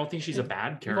 I don't think she's a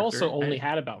bad character. We've also only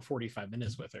had about 45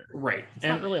 minutes with her. Right. It's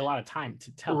not really a lot of time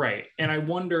to tell. Right. And I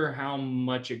wonder how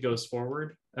much it goes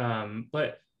forward.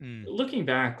 But looking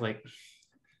back, like,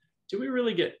 do we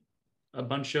really get a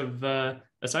bunch of,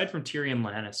 aside from Tyrion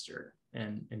Lannister,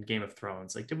 and Game of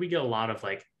Thrones, like did we get a lot of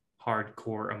like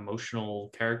hardcore emotional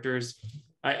characters?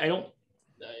 I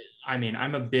mean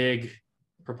I'm a big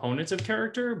proponent of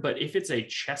character, but if it's a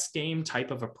chess game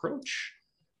type of approach,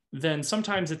 then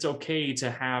sometimes it's okay to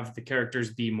have the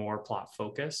characters be more plot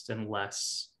focused and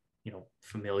less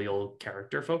familial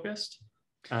character focused.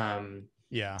 So I'm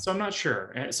not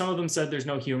sure. Some of them said there's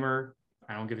no humor.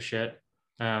 I don't give a shit.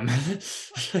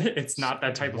 It's not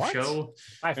that type of show.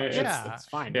 It's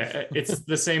fine. Yeah, it's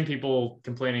the same people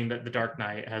complaining that The Dark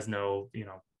Knight has no,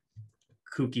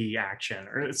 kooky action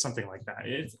or something like that.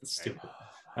 It's stupid.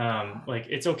 Like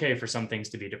it's okay for some things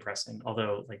to be depressing,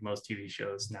 although like most TV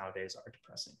shows nowadays are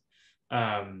depressing.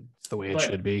 It's the way it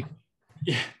should be.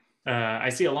 Yeah, I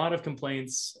see a lot of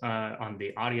complaints on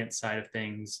the audience side of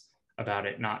things about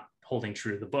it not holding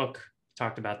true to the book.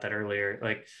 Talked about that earlier.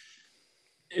 Like.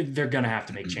 They're gonna have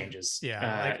to make changes.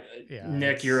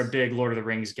 Nick, you're a big Lord of the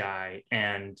Rings guy,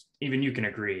 and even you can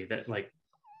agree that like,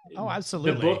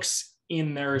 absolutely, the books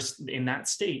in that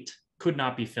state could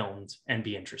not be filmed and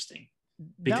be interesting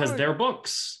because they're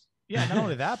books. Yeah, not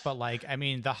only that, but like, I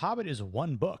mean, The Hobbit is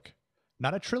 1 book,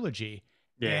 not a trilogy,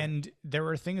 and there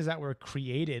were things that were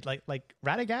created, like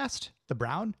Radagast the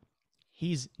Brown,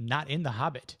 he's not in The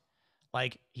Hobbit.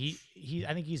 Like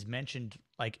I think he's mentioned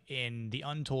like in the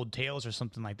Untold Tales or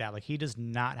something like that. Like he does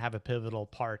not have a pivotal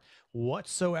part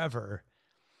whatsoever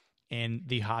in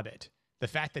The Hobbit. The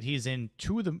fact that he's in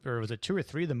two of them, or was it two or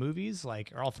three of the movies,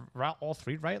 like or all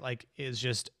three, right? Like is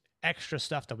just extra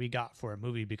stuff that we got for a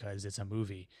movie because it's a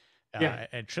movie. Yeah.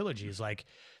 And trilogies, like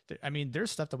I mean,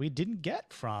 there's stuff that we didn't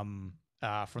get from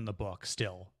the book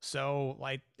still. So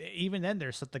like even then,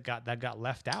 there's stuff that got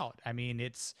left out. I mean,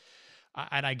 it's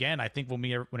and again, I think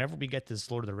whenever we get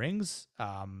this Lord of the Rings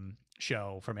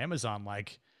show from Amazon,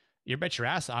 like you bet your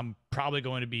ass, I'm probably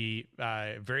going to be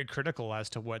very critical as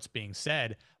to what's being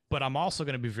said, but I'm also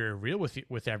going to be very real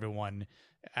with everyone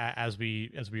as we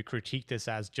critique this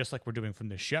as just like we're doing from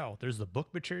the show. There's the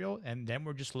book material, and then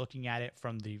we're just looking at it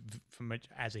from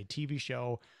as a TV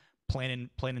show, plain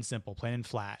and simple, plain and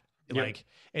flat. Yep. Like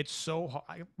it's so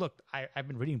hard. Look, I've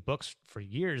been reading books for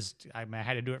years. I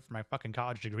had to do it for my fucking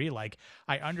college degree. Like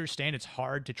I understand it's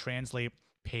hard to translate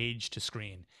page to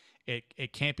screen.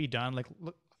 It can't be done. Like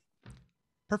look,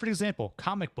 perfect example,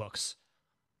 comic books.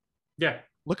 Yeah.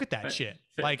 Look at that shit.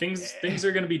 Like things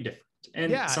are going to be different.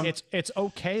 And yeah, it's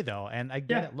okay though. And I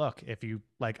get it. Look, if you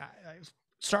like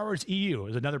Star Wars EU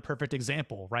is another perfect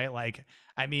example, right? Like,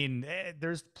 I mean,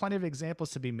 there's plenty of examples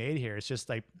to be made here. It's just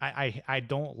like I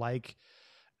don't like,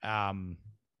 I don't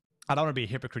want to be a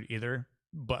hypocrite either,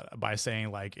 but by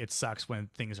saying like it sucks when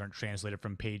things aren't translated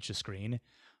from page to screen.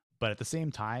 But at the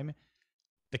same time,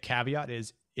 the caveat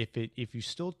is if you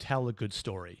still tell a good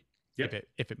story, if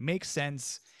it makes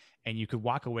sense, and you could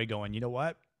walk away going, you know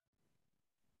what,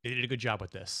 they did a good job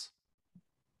with this,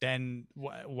 then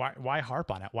why harp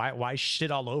on it? Why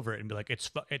shit all over it and be like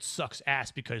it sucks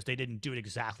ass because they didn't do it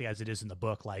exactly as it is in the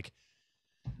book? Like,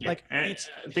 yeah. Like I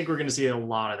think we're going to see a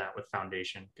lot of that with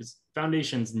Foundation, because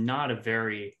Foundation's not a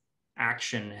very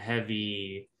action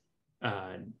heavy,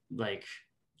 like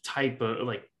type of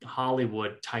like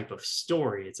Hollywood type of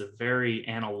story. It's a very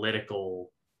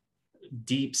analytical,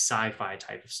 deep sci-fi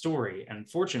type of story. And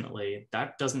fortunately,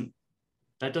 that doesn't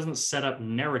set up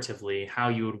narratively how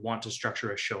you would want to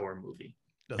structure a show or movie.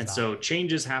 So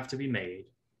changes have to be made.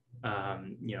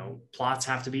 Plots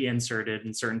have to be inserted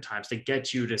in certain times to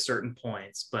get you to certain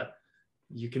points, but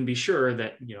you can be sure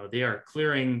that, they are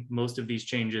clearing most of these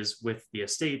changes with the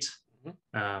estate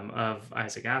of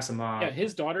Isaac Asimov. Yeah,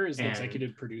 his daughter is the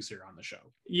executive producer on the show.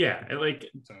 Yeah,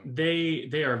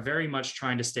 they are very much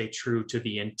trying to stay true to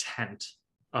the intent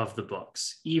of the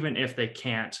books, even if they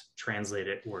can't translate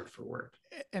it word for word.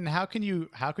 And how can you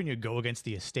go against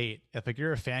the estate if like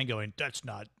you're a fan going, that's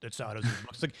not as in the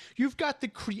books? Like you've got the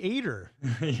creator,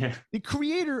 the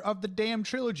creator of the damn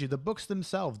trilogy, the books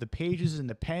themselves, the pages and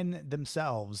the pen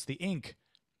themselves, the ink,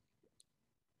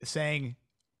 saying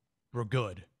we're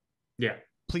good. Yeah,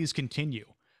 please continue.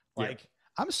 Like,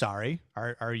 I'm sorry.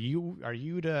 Are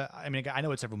you to? I mean, I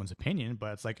know it's everyone's opinion,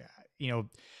 but it's like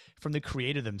from the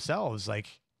creator themselves, like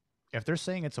if they're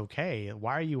saying it's okay,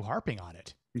 why are you harping on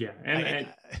it? Yeah, and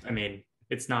I mean,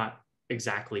 it's not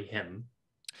exactly him.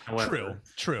 However,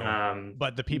 true.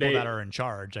 But the people that are in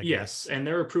charge, I guess, and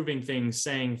they're approving things,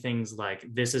 saying things like,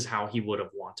 "This is how he would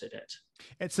have wanted it."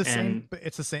 It's the same.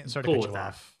 It's the same. Sorry to cut you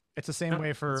off. It's the same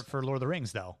way for Lord of the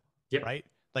Rings, though. Yep. Right?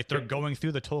 Like they're going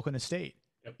through the Tolkien estate.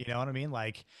 Yep. You know what I mean?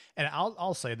 Like, and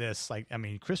I'll say this, like, I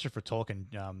mean, Christopher Tolkien,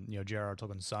 J.R.R.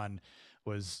 Tolkien's son,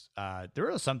 was there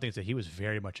were some things that he was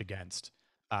very much against.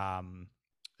 And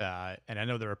I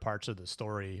know there were parts of the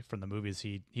story from the movies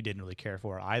he didn't really care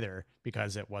for either,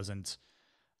 because it wasn't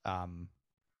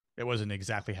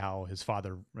exactly how his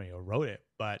father wrote it.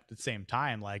 But at the same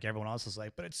time, like everyone else is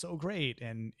like, but it's so great,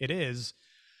 and it is.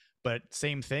 But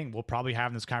same thing, we'll probably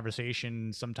have this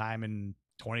conversation sometime in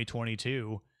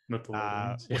 2022 with Lord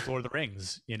of the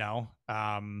Rings.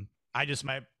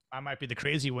 I might be the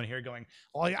crazy one here going,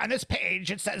 well, on this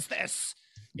page it says this.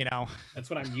 That's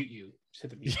when I mute you. Just hit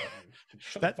the mute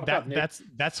button.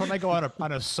 That's when I go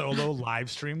on a solo live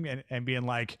stream and being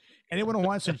like, anyone who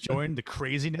wants to join the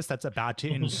craziness that's about to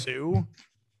ensue,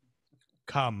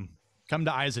 come to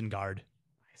Isengard.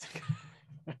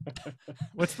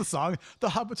 What's the song? The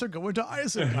hobbits are going to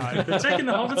Isengard. They're taking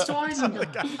the hobbits to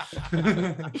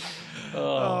Isengard.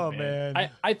 Oh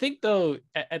man. I think though,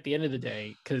 at the end of the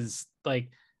day, because like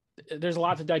there's a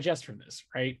lot to digest from this,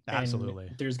 right? Absolutely.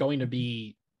 And there's going to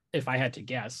be, if I had to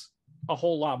guess, a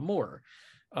whole lot more.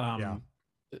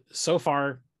 So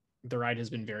far, the ride has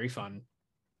been very fun.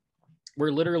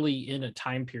 We're literally in a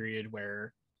time period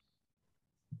where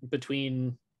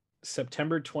between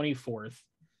September 24th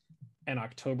and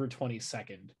October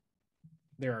 22nd,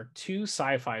 there are 2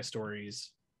 sci-fi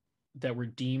stories that were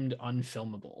deemed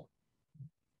unfilmable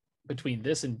between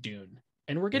this and Dune.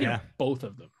 and we're getting both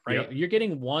of them, right? You're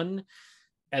getting one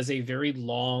as a very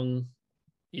long,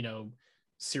 you know,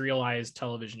 serialized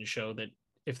television show that,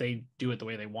 if they do it the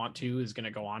way they want to, is going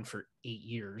to go on for 8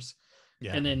 years.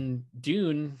 And then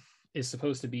Dune is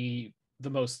supposed to be the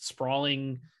most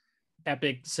sprawling,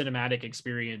 epic cinematic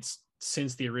experience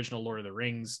since the original Lord of the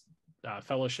Rings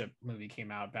Fellowship movie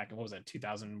came out back in, what was that,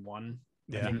 2001?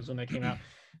 I think was when that came out.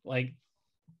 Like,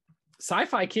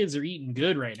 sci-fi kids are eating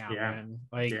good right now, man.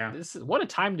 Like, this is what a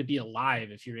time to be alive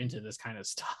if you're into this kind of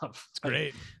stuff. It's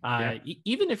great.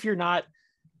 Even if you're not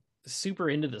super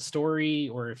into the story,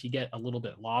 or if you get a little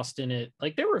bit lost in it,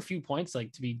 like, there were a few points,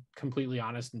 like, to be completely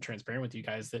honest and transparent with you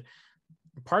guys, that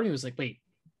part of me was like, wait,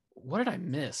 what did I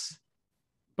miss?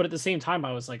 But at the same time,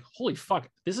 I was like, holy fuck,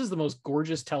 this is the most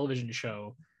gorgeous television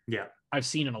show I've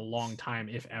seen in a long time,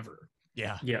 if ever.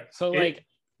 So like,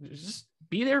 just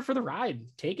be there for the ride,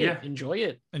 take it, enjoy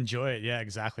it. Yeah,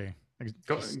 exactly.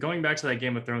 Going back to that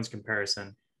Game of Thrones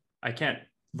comparison, I can't,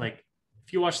 like,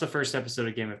 if you watch the first episode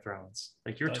of Game of Thrones,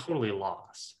 like, you're totally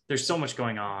lost. There's so much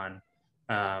going on.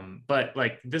 But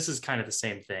like, this is kind of the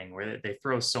same thing, where they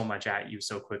throw so much at you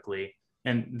so quickly,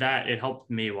 and that it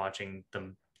helped me watching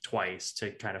them twice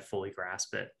to kind of fully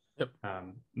grasp it.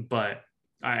 But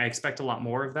I expect a lot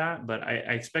more of that, but I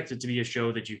expect it to be a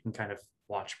show that you can kind of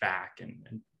watch back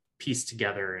and piece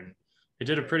together, and it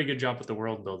did a pretty good job with the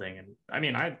world building. And I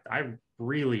mean, I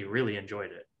really, really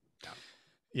enjoyed it.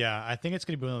 Yeah, I think it's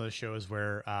going to be one of those shows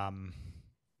where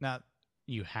not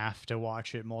you have to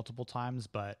watch it multiple times,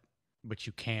 but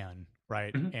you can,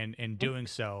 right? And in doing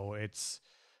so, it's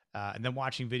and then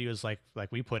watching videos like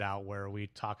we put out, where we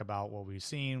talk about what we've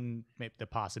seen, maybe the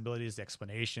possibilities, the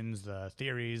explanations, the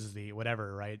theories, the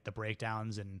whatever, right? The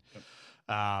breakdowns, and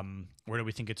where do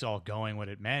we think it's all going, what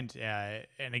it meant.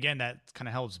 And again, that kind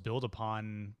of helps build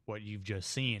upon what you've just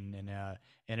seen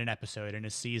in an episode, in a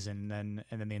season, and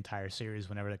then the entire series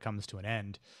whenever it comes to an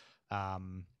end.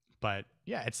 But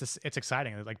yeah, it's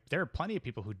exciting. Like, there are plenty of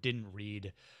people who didn't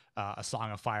read A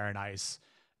Song of Fire and Ice.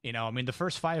 You know, I mean, the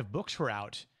first 5 books were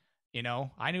out. You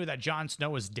know, I knew that Jon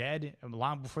Snow was dead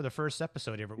long before the first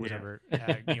episode was ever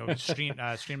streamed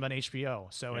on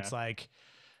HBO. So it's like,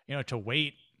 you know, to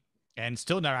wait and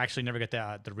still never get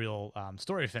the real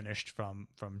story finished from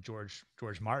George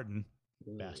Martin,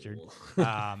 bastard.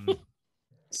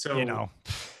 So, you know,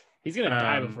 he's gonna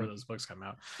die before those books come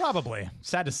out. Probably.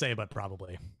 Sad to say, but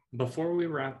probably. Before we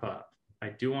wrap up, I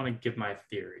do want to give my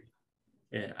theory.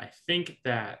 I think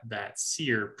that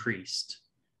seer priest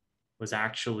was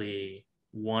actually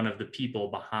one of the people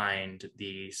behind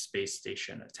the space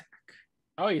station attack.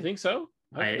 Oh, you think so?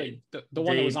 The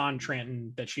one that was on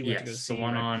Trenton that she went to go see. The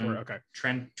one on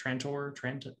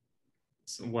Trentor,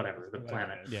 whatever, the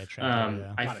planet. Yeah,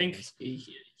 Trentor, I think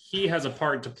he has a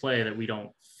part to play that we don't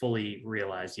fully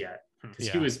realize yet, because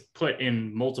he was put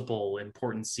in multiple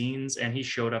important scenes, and he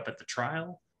showed up at the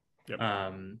trial.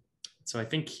 So I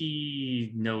think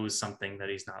he knows something that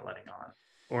he's not letting on,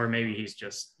 or maybe he's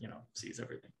just, you know, sees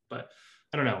everything. But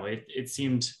I don't know. It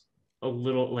seemed a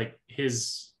little like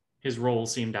his role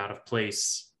seemed out of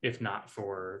place, if not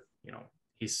for, you know,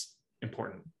 he's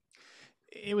important.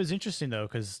 It was interesting though,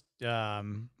 because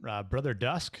Brother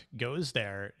Dusk goes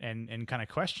there and kind of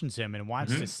questions him and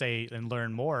wants to say and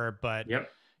learn more, but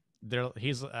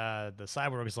he's the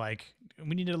cyborg's like,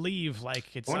 we need to leave,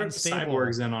 like, it's unstable. The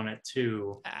cyborg's in on it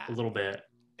too, a little bit.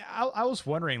 I was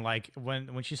wondering, like,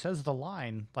 when she says the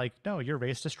line, like, no, your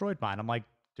race destroyed mine, I'm like,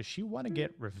 does she want to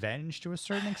get revenge to a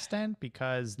certain extent?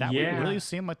 Because that would really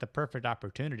seem like the perfect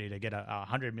opportunity to get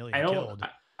 100 million killed.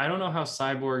 I don't know how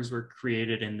cyborgs were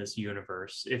created in this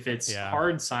universe. If it's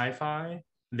hard sci-fi,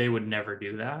 they would never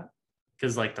do that.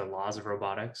 Because, like, the laws of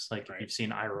robotics, like, if you've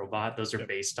seen iRobot, those are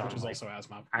based on, which is like, also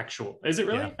Asimov. Actual. Is it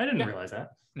really? I didn't realize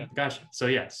that. Gotcha. So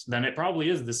yes, then it probably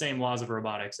is the same laws of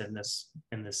robotics in this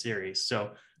series.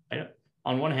 So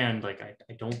on one hand, like, I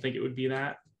don't think it would be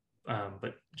that,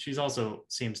 but she's also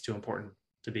seems too important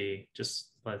to be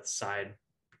just a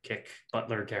sidekick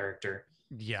butler character.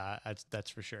 Yeah, that's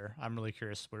for sure. I'm really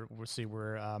curious. We'll see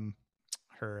where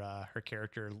her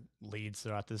character leads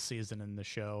throughout this season in the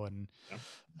show and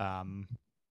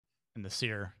in the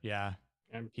seer.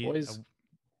 And boys,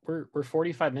 we're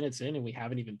 45 minutes in and we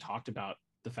haven't even talked about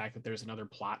the fact that there's another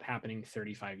plot happening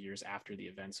 35 years after the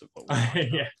events of what we're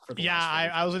talking about.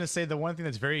 I was going to say the one thing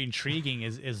that's very intriguing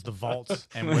is the vault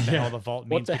and what the hell the vault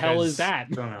means. What the hell is that?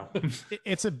 I don't know.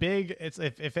 It's a big. It's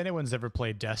if anyone's ever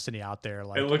played Destiny out there,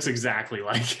 like, it looks exactly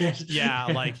like it.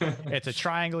 Like, it's a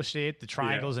triangle shape. The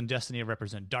triangles in Destiny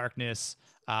represent darkness.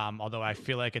 Although I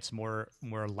feel like it's more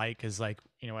light because, like,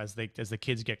 you know, as the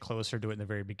kids get closer to it in the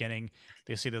very beginning,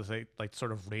 they see this like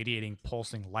sort of radiating,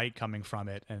 pulsing light coming from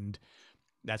it, and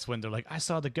that's when they're like, "I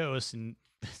saw the ghost," and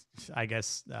I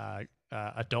guess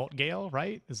adult Gale,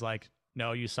 right, is like,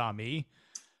 "No, you saw me."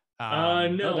 No, I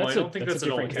don't think that's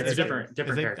adult. It's a different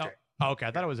character. Oh, okay,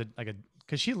 I thought it was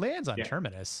because she lands on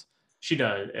Terminus. She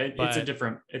does. It's a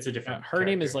different. Her character.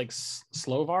 Name is like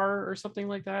Slovar or something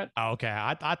like that. Oh, okay.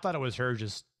 I thought it was her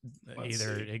just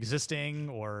either existing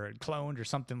or cloned or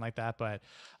something like that. But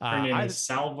her name is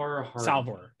Salvor.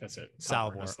 Salvor. That's it.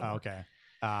 Salvor. Oh, okay.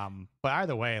 But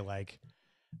either way, like,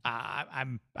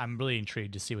 I'm really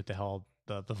intrigued to see what the hell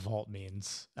the vault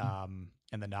means, and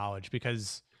the knowledge,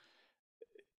 because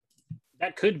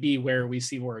that could be where we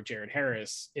see more of Jared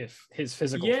Harris if his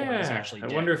physical form is actually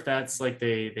dead. I wonder if that's like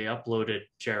they uploaded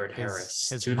Jared Harris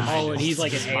to the and he's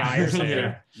like an AI or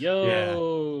something.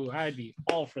 Yo, I'd be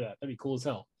all for that. That'd be cool as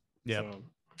hell. Yeah. So,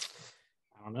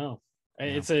 I don't know.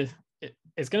 It's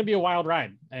going to be a wild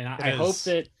ride, and I hope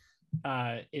that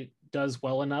it does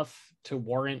well enough to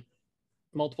warrant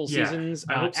multiple seasons.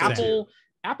 Apple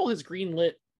has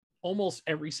greenlit almost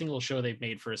every single show they've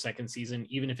made for a second season,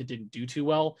 even if it didn't do too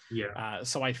well.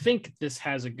 So I think this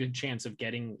has a good chance of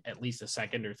getting at least a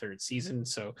second or third season.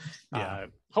 So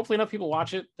hopefully enough people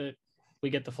watch it that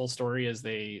we get the full story as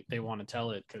they want to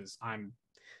tell it, because I'm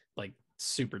like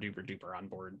super duper duper on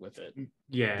board with it.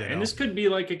 And this could be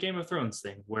like a Game of Thrones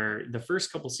thing, where the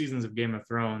first couple seasons of Game of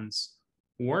Thrones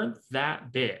weren't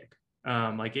that big.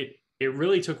 Like it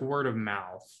really took word of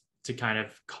mouth to kind of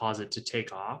cause it to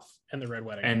take off, and the Red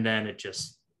Wedding, and then it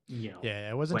just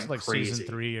it wasn't like crazy. Season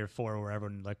 3 or 4 where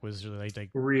everyone like was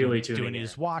really doing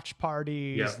these watch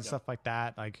parties and stuff like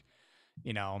that. Like,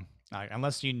 you know, like,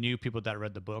 unless you knew people that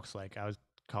read the books, like I would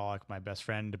call like my best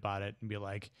friend about it and be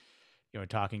like, you know,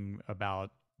 talking about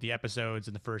the episodes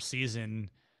in the first season,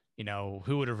 you know,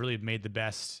 who would have really made the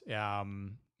best you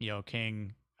know,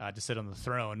 king to sit on the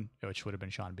throne, which would have been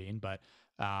Sean Bean, but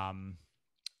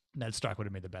Ned Stark would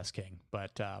have made the best king,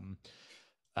 but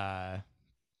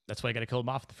that's why I got to kill him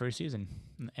off the first season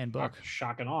and book.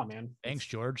 Shock and awe, man. Thanks,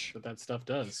 George. What that stuff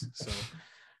does. So,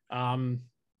 I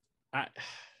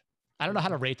don't know how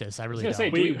to rate this. I really don't. Say,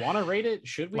 do we want to rate it?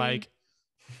 Should we? Like,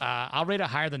 I'll rate it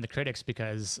higher than the critics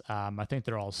because I think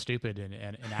they're all stupid and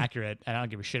inaccurate, and I don't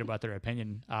give a shit about their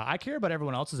opinion. I care about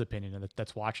everyone else's opinion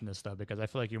that's watching this, though, because I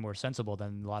feel like you're more sensible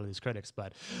than a lot of these critics,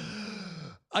 but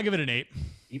I'll give it an 8.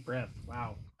 Deep breath.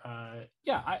 Wow. I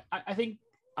think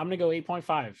I'm going to go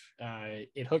 8.5.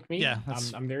 It hooked me. Yeah,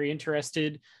 I'm very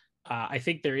interested. I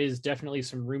think there is definitely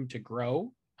some room to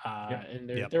grow. And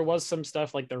there was some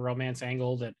stuff like the romance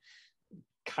angle that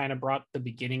kind of brought the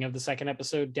beginning of the second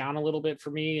episode down a little bit for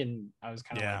me. And I was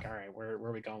kind of like, all right, where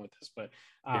are we going with this? But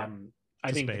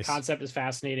I think the concept is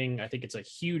fascinating. I think it's a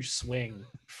huge swing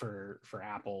for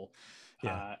Apple.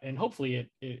 And hopefully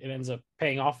it ends up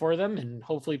paying off for them, and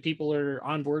hopefully people are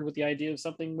on board with the idea of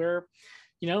something where,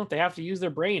 you know, they have to use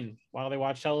their brain while they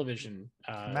watch television.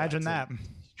 Imagine that.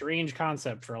 Strange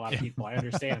concept for a lot of people. I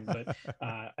understand, but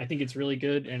I think it's really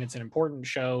good, and it's an important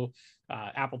show.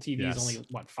 Apple TV is only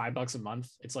 $5 a month.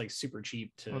 It's like super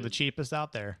cheap the cheapest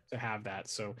out there to have that.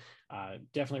 So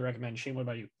definitely recommend. Shane, what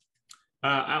about you?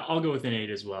 I'll go with an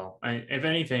 8 as well. If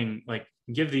anything, like,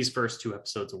 give these first 2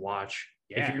 episodes a watch.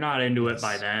 If you're not into it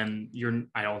by then,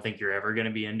 I don't think you're ever going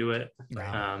to be into it.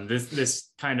 Right.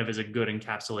 This kind of is a good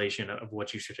encapsulation of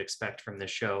what you should expect from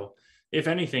this show. If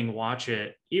anything, watch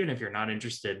it, even if you're not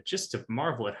interested, just to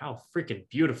marvel at how freaking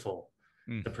beautiful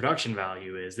the production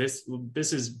value is. This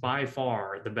is by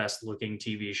far the best looking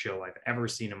TV show I've ever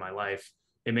seen in my life.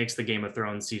 It makes the Game of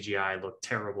Thrones CGI look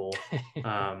terrible.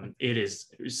 It is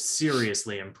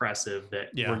seriously impressive that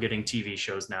we're getting TV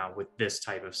shows now with this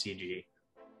type of CG.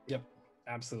 Yep.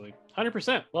 Absolutely.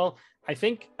 100%. Well, I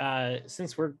think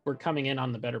since we're coming in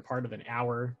on the better part of an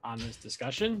hour on this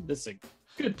discussion, this is a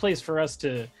good place for us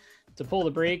to pull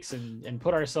the brakes and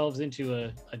put ourselves into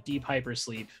a deep hyper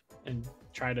sleep and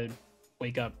try to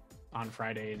wake up on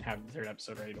Friday and have the third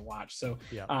episode ready to watch. So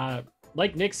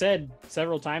like Nick said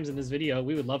several times in this video,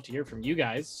 we would love to hear from you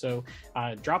guys. So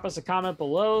drop us a comment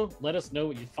below. Let us know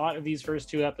what you thought of these first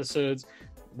 2 episodes.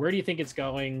 Where do you think it's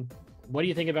going? What do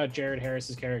you think about Jared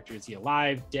Harris's character? Is he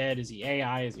alive, dead? Is he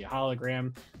AI? Is he a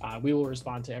hologram? We will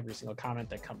respond to every single comment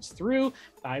that comes through.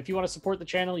 If you want to support the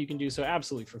channel, you can do so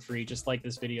absolutely for free. Just like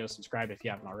this video, subscribe if you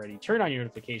haven't already, turn on your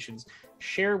notifications,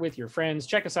 share with your friends.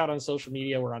 Check us out on social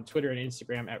media. We're on Twitter and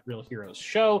Instagram at Real Heroes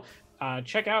Show.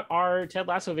 Check out our Ted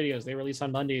Lasso videos. They release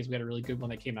on Mondays. We had a really good one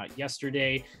that came out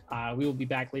yesterday. We will be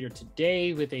back later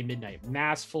today with a Midnight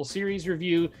Mass full series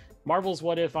review. Marvel's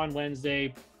What If on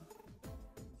Wednesday.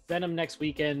 Venom next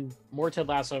weekend, more Ted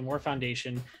Lasso, more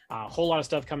Foundation, a whole lot of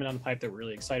stuff coming down the pipe that we're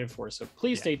really excited for. So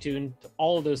please stay tuned to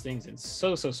all of those things and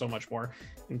so much more.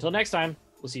 Until next time,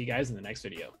 we'll see you guys in the next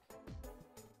video.